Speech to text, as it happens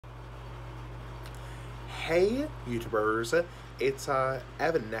Hey, YouTubers, it's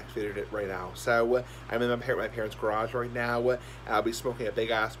Evan next video right now. So I'm in my parents' garage right now. I'll be smoking a big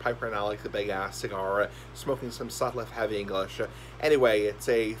ass pipe right now, like the big ass cigar, smoking some Sutliff Heavy English. Anyway, it's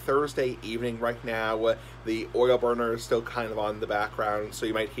a Thursday evening right now. The oil burner is still kind of on the background, so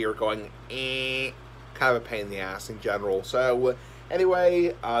you might hear it going kind of a pain in the ass in general. So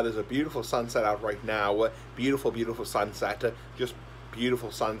anyway, there's a beautiful sunset out right now. Beautiful, beautiful sunset. Just beautiful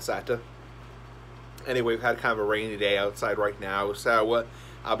sunset. Anyway, we've had kind of a rainy day outside right now, so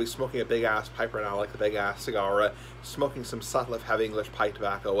I'll be smoking a big-ass pipe right now, like the big-ass cigar, smoking some Sutliff Heavy English pipe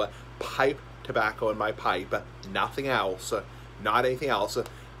tobacco in my pipe, nothing else, not anything else,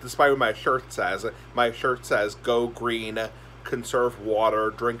 despite what my shirt says. My shirt says, go green, conserve water,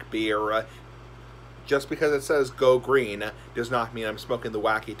 drink beer. Just because it says go green does not mean I'm smoking the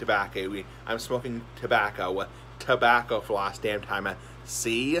wacky tobacco. I'm smoking tobacco for the last damn time.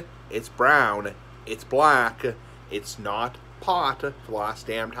 See? It's brown. It's black. It's not pot for the last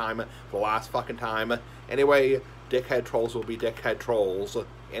damn time. For the last fucking time. Anyway, dickhead trolls will be dickhead trolls.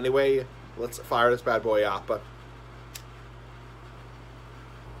 Anyway, let's fire this bad boy up.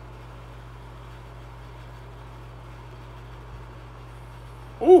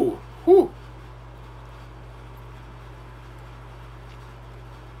 Ooh, whew.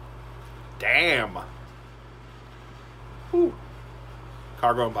 Damn. Whew.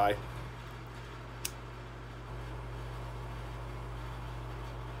 Car going by.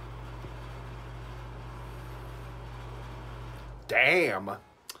 Damn.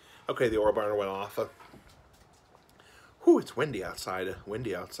 Okay, the oil burner went off. Whew, it's windy outside.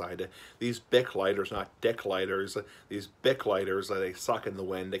 Windy outside. These Bic lighters, not dick lighters. These Bic lighters, they suck in the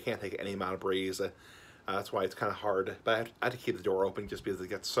wind. They can't take any amount of breeze. That's why it's kind of hard. But I have to keep the door open just because it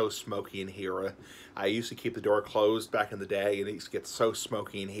gets so smoky in here. I used to keep the door closed back in the day, and it used to get so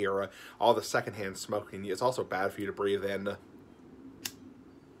smoky in here. All the secondhand smoking. It's also bad for you to breathe in.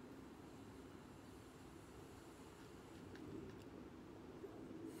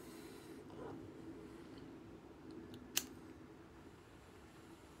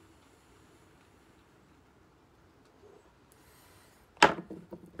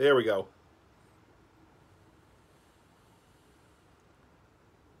 There we go.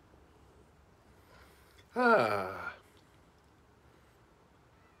 Ah.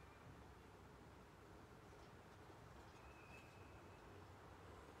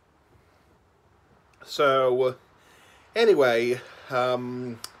 So, anyway,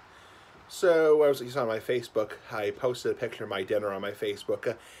 so as you saw on my Facebook, I posted a picture of my dinner on my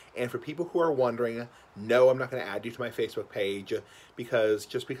Facebook, and for people who are wondering, no, I'm not going to add you to my Facebook page, because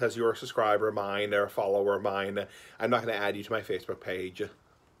just because you're a subscriber of mine or a follower of mine, I'm not going to add you to my Facebook page.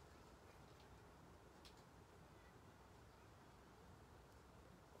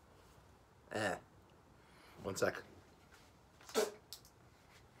 One sec.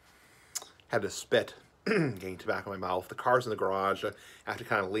 Had to spit, getting tobacco in my mouth. The car's in the garage. I have to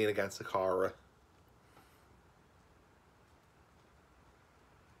kind of lean against the car.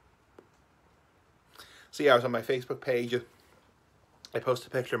 So yeah, I was on my Facebook page. I posted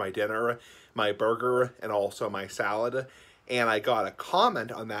a picture of my dinner, my burger, and also my salad. And I got a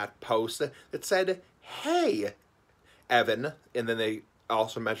comment on that post that said, hey, Evan. And then they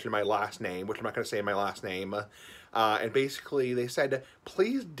also mentioned my last name, which I'm not going to say my last name. And basically they said,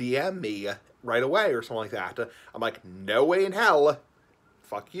 please DM me right away or something like that. I'm like, no way in hell.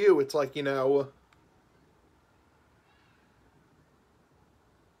 Fuck you. It's like, you know...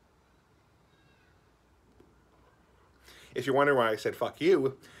 If you're wondering why I said fuck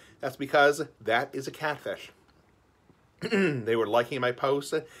you, that's because that is a catfish. They were liking my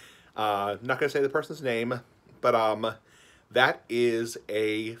post. Not going to say the person's name, but that is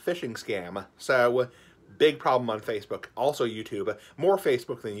a phishing scam. So, big problem on Facebook. Also YouTube. More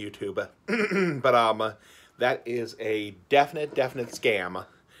Facebook than YouTube. But that is a definite scam.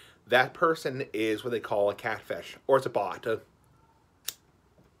 That person is what they call a catfish. Or it's a bot.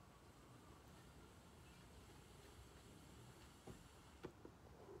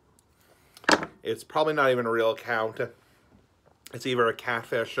 It's probably not even a real account. It's either a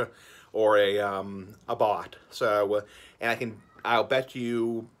catfish or a bot. So, and I'll bet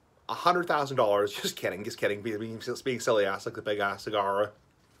you $100,000. Just kidding. Being silly ass like the big ass cigar.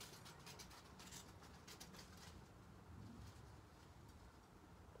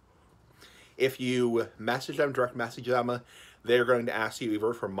 If you message them, direct message them, they're going to ask you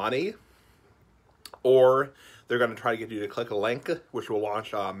either for money, or they're going to try to get you to click a link, which will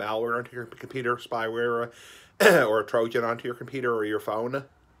launch malware onto your computer, spyware, or a Trojan onto your computer or your phone.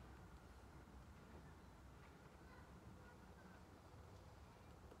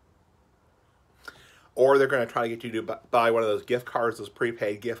 Or they're going to try to get you to buy one of those gift cards, those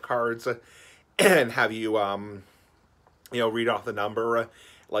prepaid gift cards, and have you, read off the number,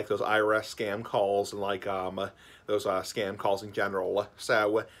 like those IRS scam calls and like those scam calls in general.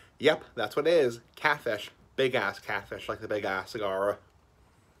 So, yep, that's what it is. Catfish. Big ass catfish, like the big ass cigar.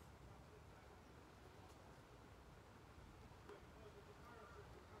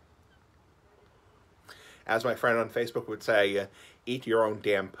 As my friend on Facebook would say, eat your own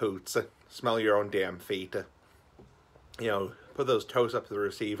damn poots. Smell your own damn feet. Put those toes up to the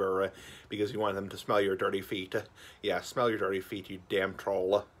receiver because you want them to smell your dirty feet. Yeah, smell your dirty feet, you damn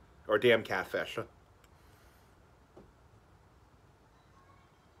troll. Or damn catfish.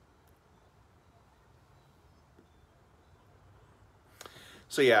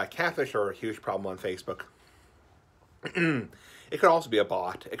 So yeah, catfish are a huge problem on Facebook. It could also be a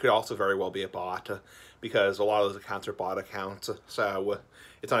bot. It could also very well be a bot because a lot of those accounts are bot accounts. So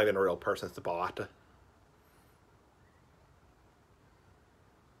it's not even a real person, it's a bot.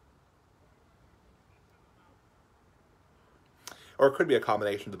 Or it could be a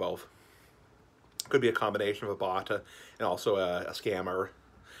combination of both. It could be a combination of a bot and also a scammer.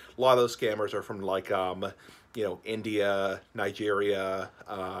 A lot of those scammers are from like, India, Nigeria,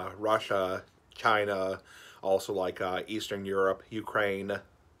 Russia, China, also like Eastern Europe, Ukraine.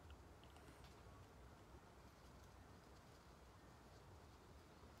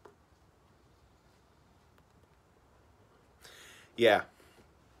 Yeah.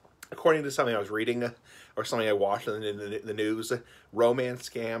 According to something I was reading, or something I watched in the news, romance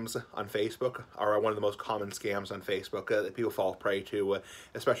scams on Facebook are one of the most common scams on Facebook that people fall prey to,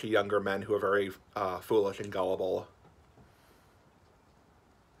 especially younger men who are very foolish and gullible.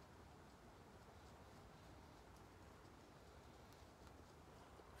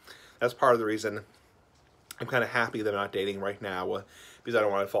 That's part of the reason I'm kind of happy that I'm not dating right now, because I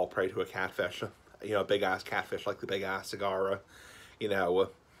don't want to fall prey to a catfish, a big ass catfish like the big ass cigar.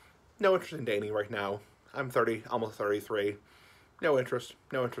 No interest in dating right now. I'm 30, almost 33. No interest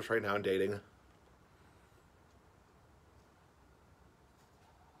right now in dating.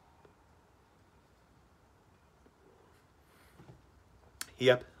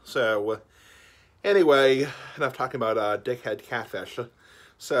 Yep, so anyway, enough talking about dickhead catfish.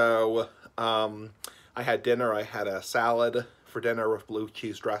 So, I had dinner. I had a salad for dinner with blue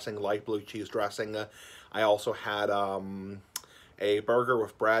cheese dressing, light blue cheese dressing. I also had a burger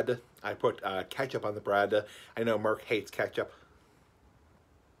with bread. I put ketchup on the bread. I know Merc hates ketchup.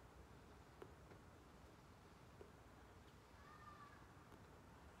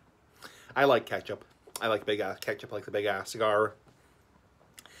 I like ketchup. I like big ass ketchup, like the big ass cigar.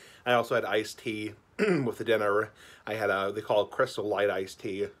 I also had iced tea with the dinner. I had they call it Crystal Light iced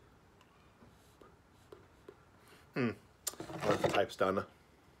tea. The pipe's done.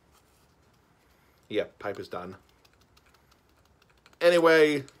 Yep, pipe is done.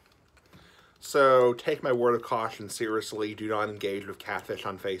 Anyway, so take my word of caution seriously. Do not engage with catfish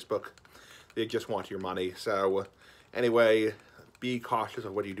on Facebook. They just want your money. So anyway, be cautious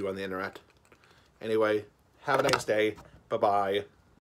of what you do on the internet. Anyway, have a nice day. Bye-bye.